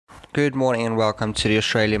Good morning and welcome to the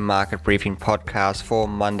Australian Market Briefing podcast for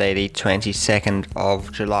Monday the 22nd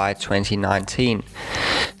of July 2019.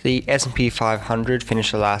 The S&P 500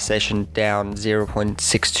 finished the last session down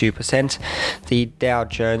 0.62%, the Dow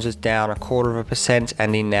Jones was down 0.25%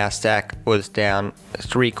 and the Nasdaq was down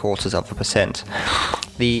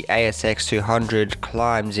 0.75%. The ASX 200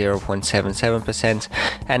 climbed 0.77%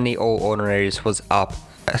 and the All Ordinaries was up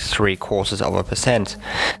 0.75%.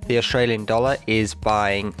 The Australian dollar is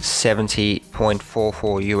buying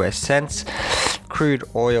 70.44 US cents. Crude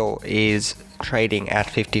oil is trading at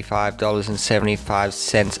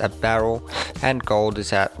 $55.75 a barrel, and gold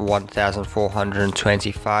is at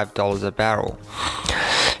 $1,425 a barrel.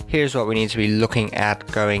 Here's what we need to be looking at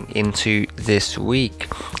going into this week.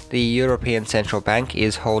 The European Central Bank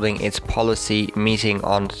is holding its policy meeting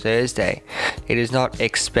on Thursday. It is not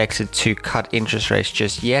expected to cut interest rates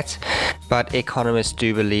just yet, but economists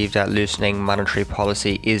do believe that loosening monetary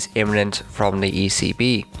policy is imminent from the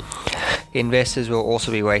ECB. Investors will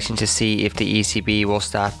also be waiting to see if the ECB will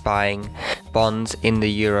start buying bonds in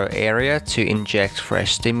the euro area to inject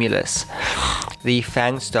fresh stimulus. The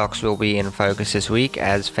FANG stocks will be in focus this week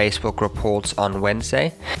as Facebook reports on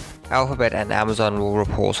Wednesday. Alphabet and Amazon will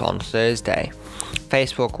report on Thursday.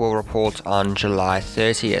 Facebook will report on July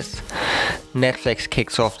 30th. Netflix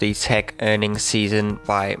kicks off the tech earnings season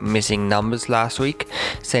by missing numbers last week,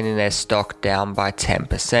 sending their stock down by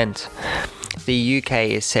 10%. The UK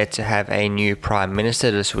is set to have a new Prime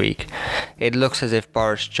Minister this week. It looks as if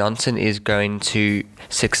Boris Johnson is going to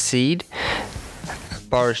succeed.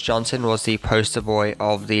 Boris Johnson was the poster boy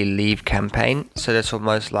of the Leave campaign, so this will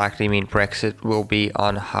most likely mean Brexit will be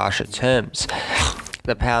on harsher terms.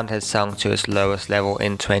 The pound has sunk to its lowest level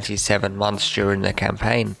in 27 months during the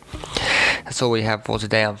campaign. That's all we have for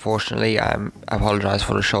today, unfortunately. I apologise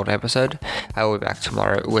for the short episode. I will be back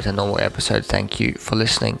tomorrow with a normal episode. Thank you for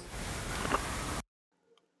listening.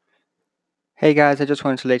 Hey guys, I just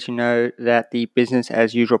wanted to let you know that the Business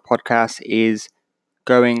as Usual podcast is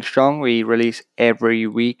going strong. We release every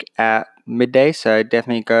week at midday, so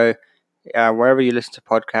definitely go wherever you listen to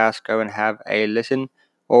podcasts, go and have a listen,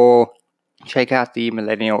 or check out the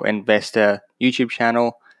Millennial Investor YouTube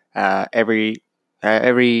channel. Every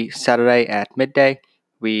Saturday at midday,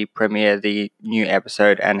 we premiere the new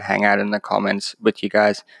episode and hang out in the comments with you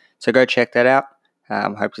guys. So go check that out.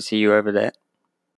 Hope to see you over there.